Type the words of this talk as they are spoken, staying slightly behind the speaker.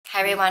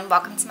everyone,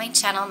 welcome to my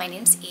channel. My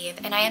name's Eve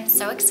and I am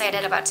so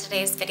excited about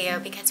today's video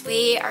because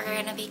we are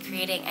going to be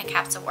creating a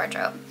capsule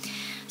wardrobe.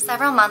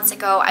 Several months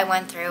ago I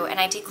went through and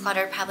I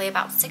decluttered probably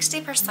about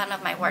 60%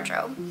 of my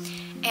wardrobe.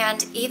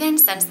 And even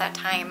since that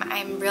time,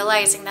 I'm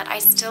realizing that I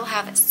still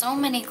have so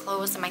many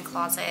clothes in my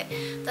closet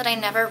that I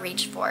never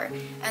reach for.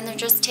 And they're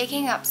just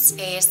taking up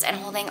space and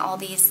holding all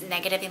these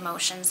negative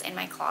emotions in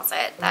my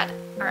closet that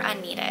are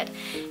unneeded.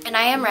 And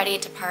I am ready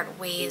to part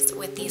ways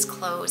with these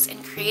clothes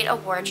and create a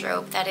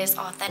wardrobe that is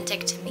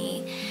authentic to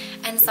me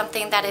and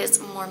something that is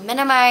more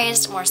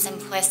minimized, more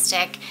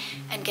simplistic,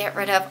 and get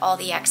rid of all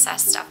the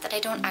excess stuff that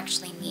I don't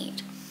actually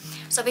need.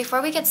 So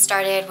before we get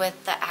started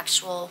with the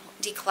actual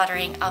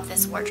decluttering of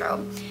this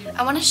wardrobe,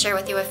 I want to share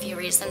with you a few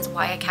reasons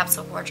why a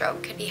capsule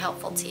wardrobe could be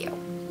helpful to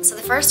you. So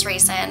the first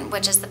reason,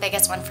 which is the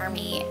biggest one for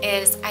me,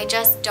 is I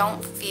just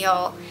don't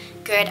feel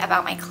good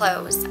about my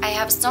clothes. I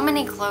have so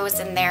many clothes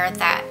in there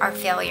that are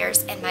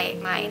failures in my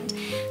mind.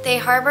 They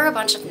harbor a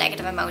bunch of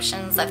negative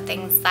emotions of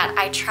things that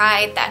I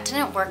tried that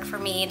didn't work for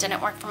me,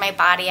 didn't work for my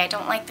body, I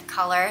don't like the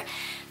color,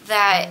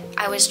 that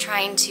I was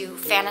trying to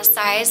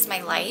fantasize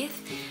my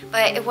life,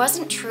 but it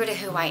wasn't true to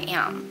who I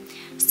am.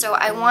 So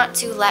I want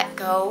to let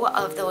go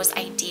of those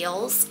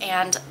ideals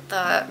and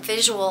the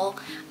visual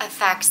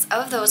effects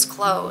of those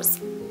clothes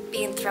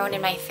being thrown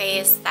in my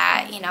face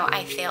that,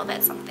 I failed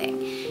at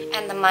something,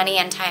 and the money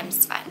and time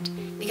spent.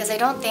 Because I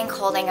don't think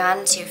holding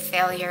on to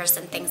failures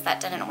and things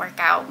that didn't work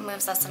out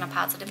moves us in a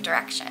positive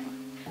direction.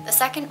 The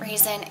second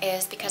reason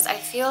is because I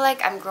feel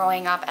like I'm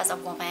growing up as a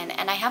woman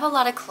and I have a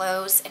lot of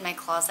clothes in my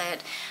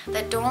closet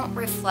that don't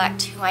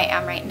reflect who I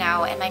am right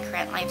now in my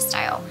current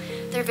lifestyle.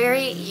 They're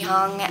very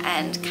young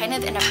and kind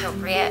of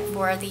inappropriate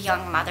for the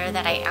young mother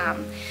that I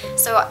am.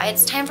 So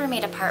it's time for me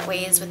to part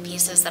ways with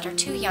pieces that are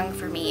too young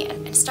for me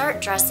and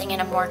start dressing in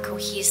a more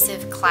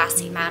cohesive,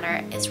 classy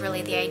manner is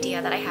really the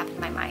idea that I have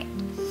in my mind.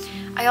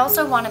 I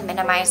also want to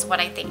minimize what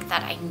I think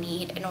that I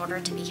need in order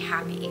to be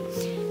happy.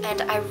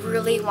 And I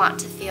really want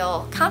to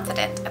feel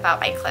confident about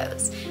my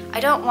clothes.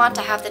 I don't want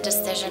to have the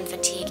decision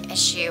fatigue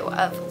issue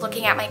of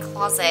looking at my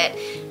closet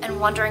and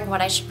wondering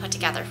what I should put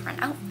together for an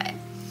outfit.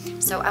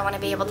 So I want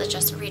to be able to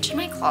just reach in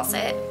my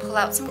closet, pull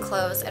out some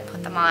clothes and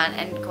put them on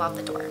and go out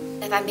the door.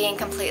 If I'm being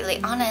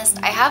completely honest,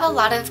 I have a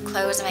lot of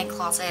clothes in my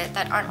closet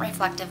that aren't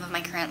reflective of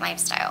my current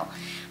lifestyle.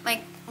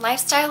 My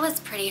lifestyle is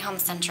pretty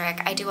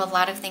home-centric. I do a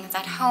lot of things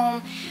at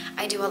home.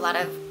 I do a lot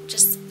of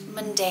just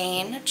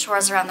mundane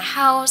chores around the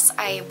house.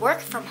 I work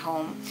from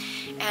home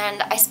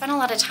and I spend a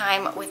lot of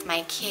time with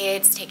my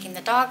kids, taking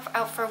the dog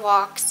out for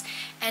walks,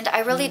 and I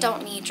really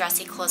don't need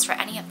dressy clothes for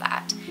any of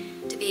that.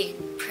 To be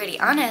pretty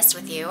honest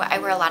with you, I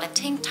wear a lot of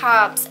tank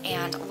tops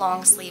and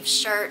long sleeve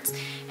shirts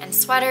and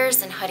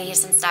sweaters and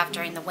hoodies and stuff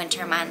during the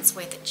winter months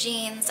with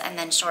jeans and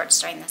then shorts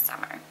during the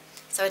summer.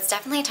 So it's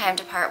definitely time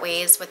to part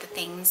ways with the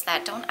things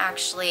that don't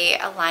actually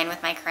align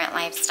with my current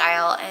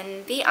lifestyle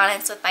and be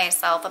honest with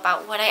myself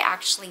about what I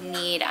actually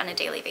need on a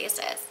daily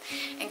basis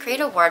and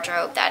create a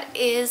wardrobe that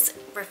is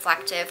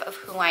reflective of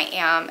who I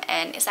am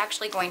and is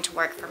actually going to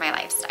work for my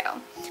lifestyle.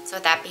 So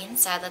with that being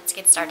said, let's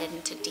get started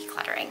into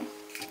decluttering.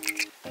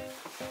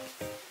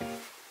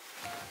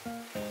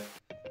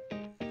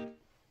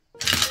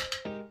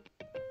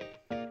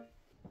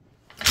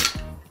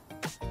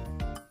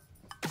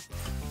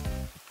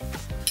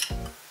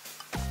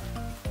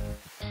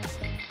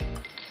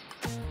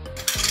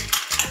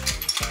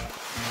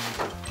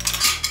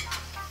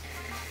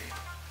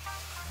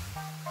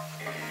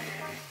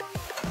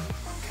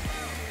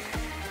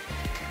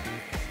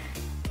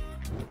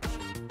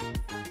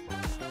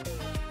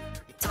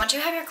 Once you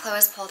have your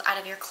clothes pulled out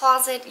of your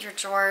closet, your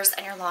drawers,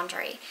 and your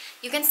laundry,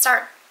 you can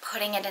start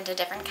putting it into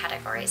different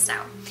categories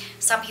now.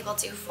 Some people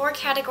do 4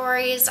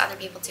 categories, other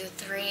people do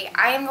 3.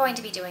 I am going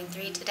to be doing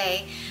 3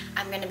 today.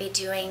 I'm going to be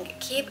doing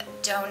keep,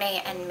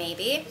 donate, and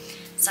maybe.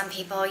 Some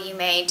people you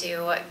may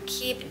do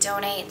keep,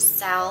 donate,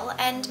 sell,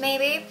 and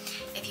maybe.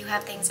 If you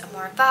have things of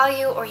more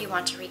value or you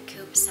want to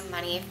recoup some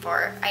money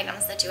for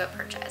items that you have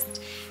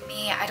purchased.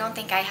 Me, I don't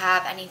think I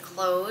have any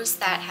clothes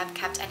that have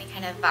kept any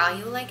kind of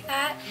value like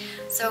that,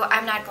 so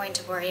I'm not going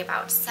to worry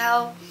about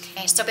sell.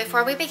 Okay, so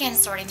before we begin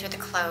sorting through the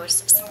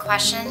clothes, some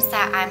questions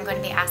that I'm going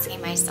to be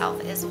asking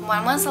myself is,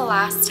 when was the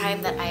last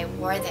time that I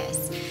wore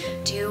this?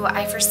 Do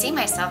I foresee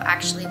myself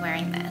actually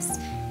wearing this?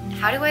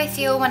 How do I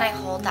feel when I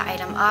hold the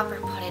item up or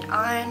put it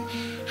on?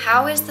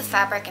 How is the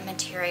fabric and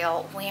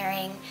material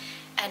wearing?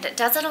 And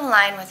does it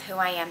align with who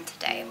I am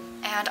today?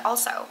 And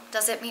also,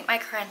 does it meet my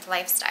current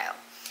lifestyle?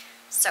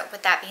 So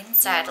with that being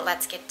said,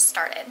 let's get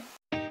started.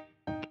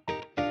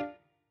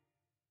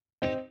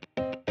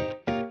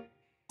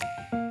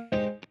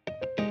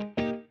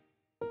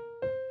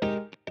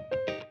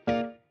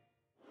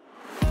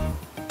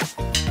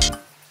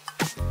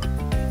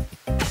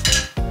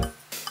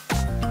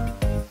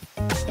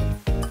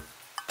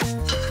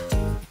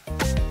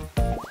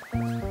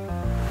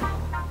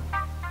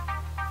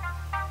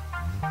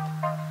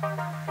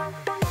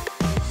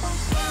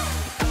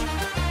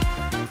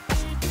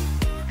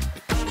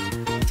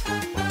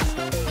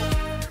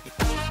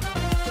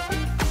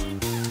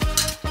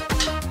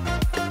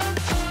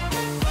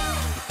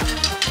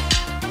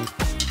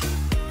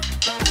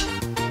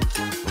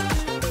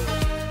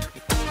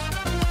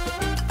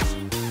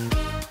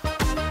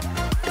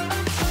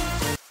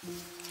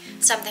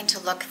 something to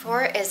look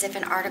for is if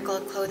an article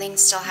of clothing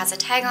still has a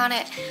tag on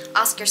it,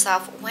 ask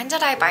yourself, when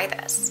did I buy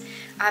this?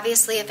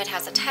 Obviously, if it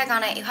has a tag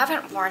on it, you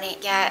haven't worn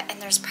it yet,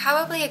 and there's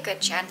probably a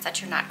good chance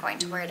that you're not going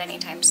to wear it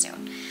anytime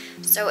soon.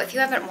 So if you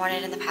haven't worn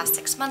it in the past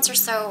 6 months or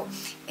so,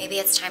 maybe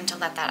it's time to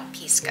let that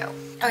piece go.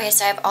 Okay,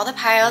 so I have all the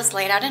piles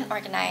laid out and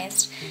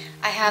organized.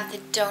 I have the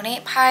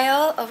donate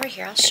pile over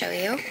here, I'll show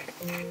you.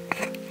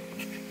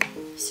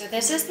 So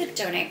this is the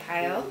donate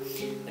pile,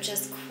 which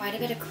is quite a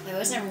bit of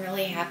clothes. I'm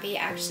really happy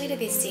actually to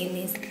be seeing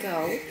these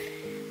go.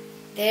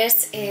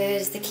 This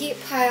is the keep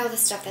pile, the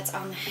stuff that's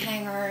on the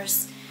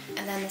hangers,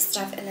 and then the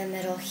stuff in the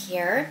middle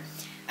here.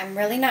 I'm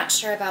really not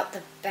sure about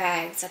the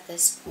bags at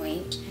this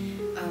point.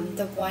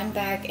 The one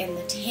bag in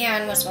the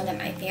tan was one that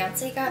my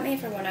fiance got me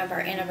for one of our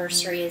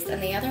anniversaries,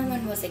 and the other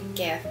one was a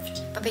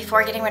gift. But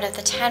before getting rid of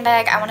the tan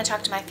bag, I want to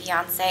talk to my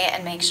fiance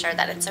and make sure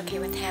that it's okay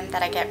with him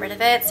that I get rid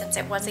of it since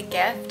it was a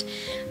gift.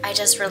 I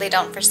just really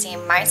don't foresee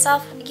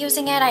myself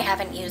using it. I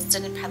haven't used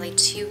it in probably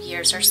 2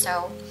 years or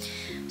so.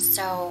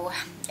 So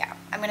yeah,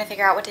 I'm going to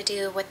figure out what to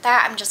do with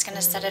that. I'm just going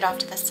to set it off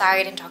to the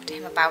side and talk to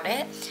him about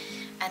it,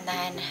 and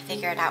then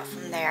figure it out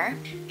from there.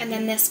 And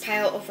then this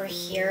pile over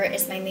here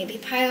is my maybe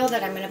pile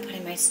that I'm going to put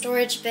in my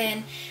storage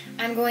bin.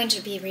 I'm going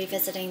to be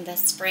revisiting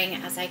this spring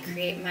as I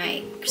create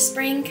my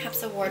spring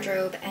capsule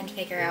wardrobe and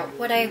figure out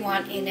what I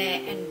want in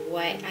it and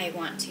what I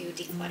want to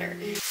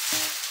declutter.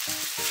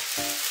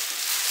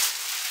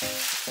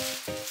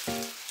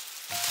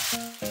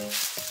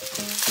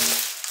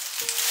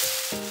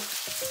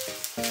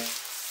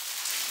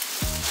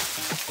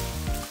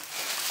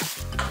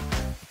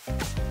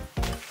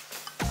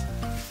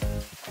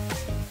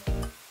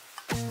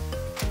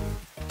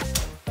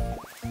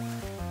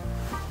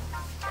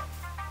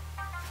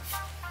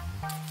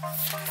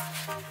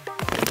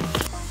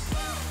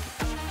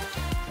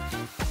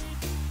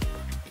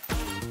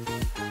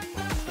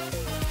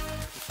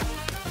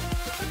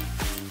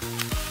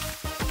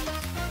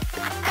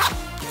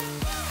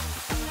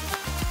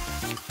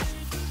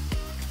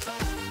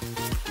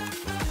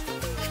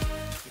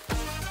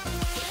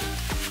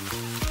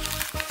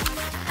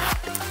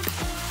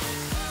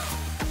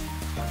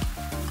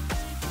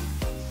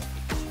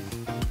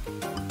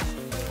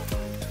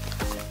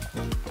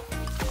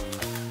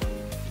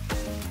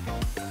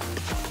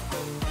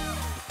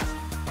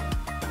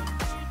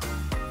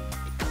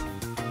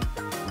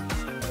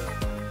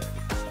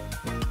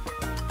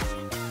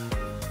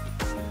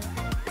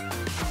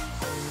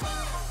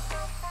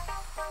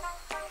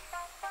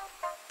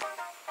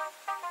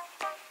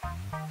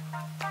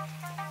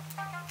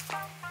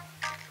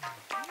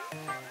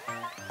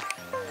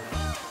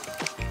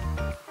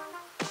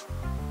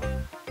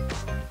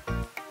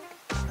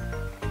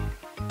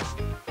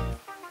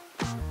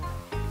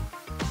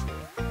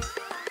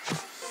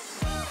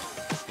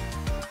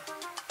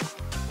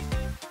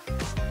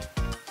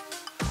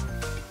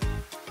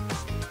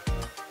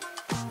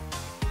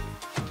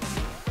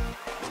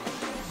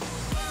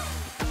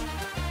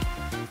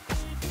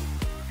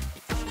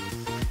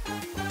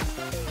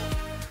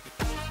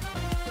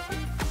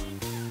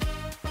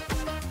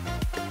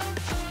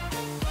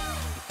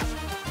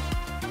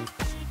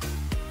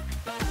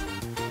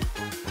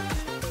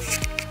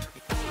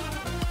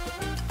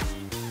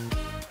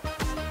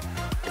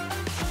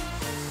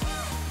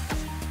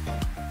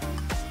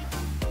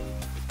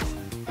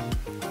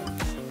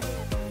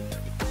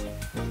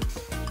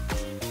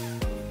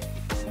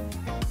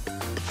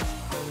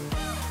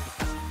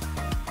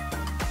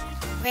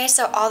 Okay,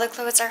 so all the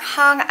clothes are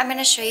hung. I'm going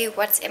to show you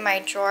what's in my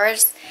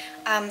drawers.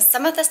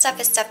 Some of the stuff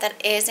is stuff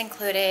that is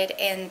included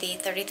in the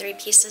 33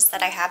 pieces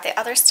that I have. The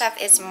other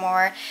stuff is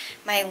more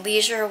my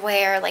leisure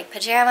wear, like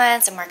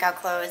pajamas and workout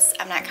clothes.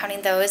 I'm not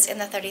counting those in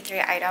the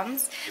 33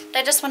 items, but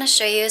I just want to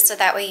show you so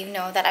that way you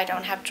know that I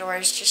don't have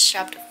drawers just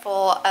shoved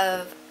full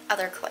of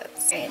other clothes.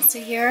 Okay,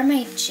 so here are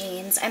my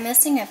jeans. I'm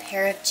missing a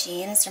pair of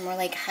jeans. They're more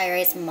like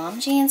high-rise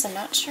mom jeans. I'm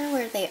not sure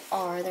where they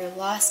are. They're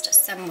lost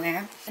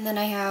somewhere. And then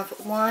I have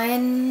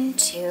 1,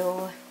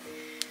 2,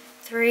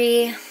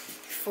 3,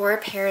 4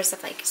 pairs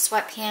of like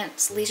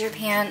sweatpants, leisure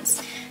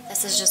pants.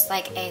 This is just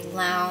like a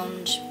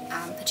lounge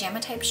pajama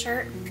type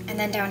shirt. And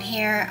then down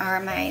here are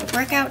my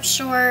workout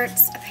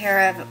shorts, a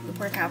pair of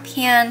workout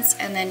pants,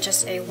 and then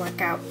just a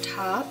workout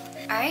top.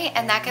 Alright,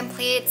 and that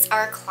completes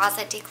our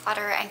closet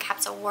declutter and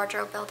capsule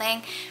wardrobe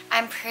building.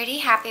 I'm pretty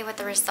happy with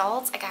the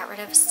results. I got rid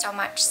of so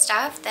much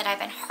stuff that I've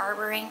been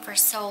harboring for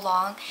so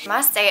long. I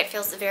must say it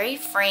feels very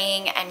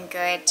freeing and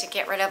good to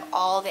get rid of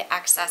all the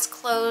excess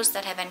clothes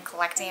that have been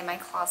collecting in my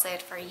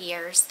closet for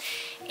years,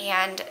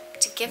 and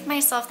to give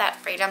myself that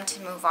freedom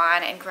to move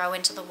on and grow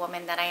into the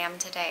woman that I am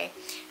today.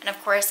 And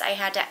of course I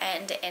had to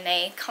end in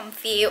a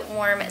comfy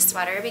warm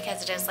sweater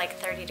because it is like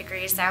 30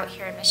 degrees out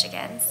here in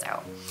Michigan.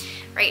 So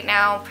right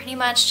now pretty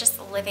much just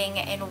living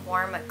in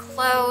warm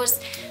clothes.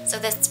 So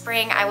this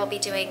spring I will be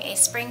doing a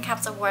spring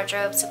capsule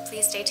wardrobe, so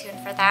please stay tuned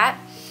for that.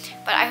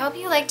 But I hope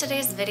you liked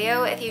today's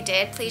video. If you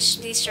did, please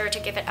be sure to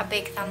give it a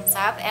big thumbs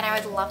up, and I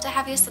would love to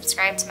have you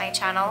subscribe to my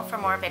channel for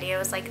more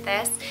videos like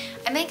this.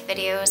 I make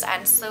videos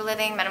on slow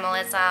living,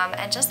 minimalism,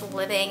 and just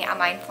living a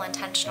mindful,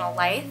 intentional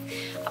life.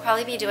 I'll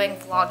probably be doing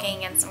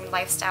vlogging and some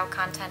lifestyle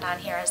content on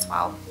here as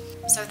well.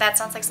 So if that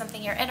sounds like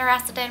something you're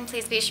interested in,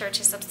 please be sure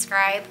to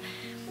subscribe.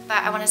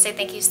 But I want to say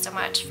thank you so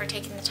much for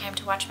taking the time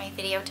to watch my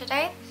video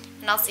today,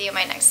 and I'll see you in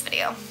my next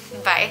video.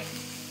 Bye.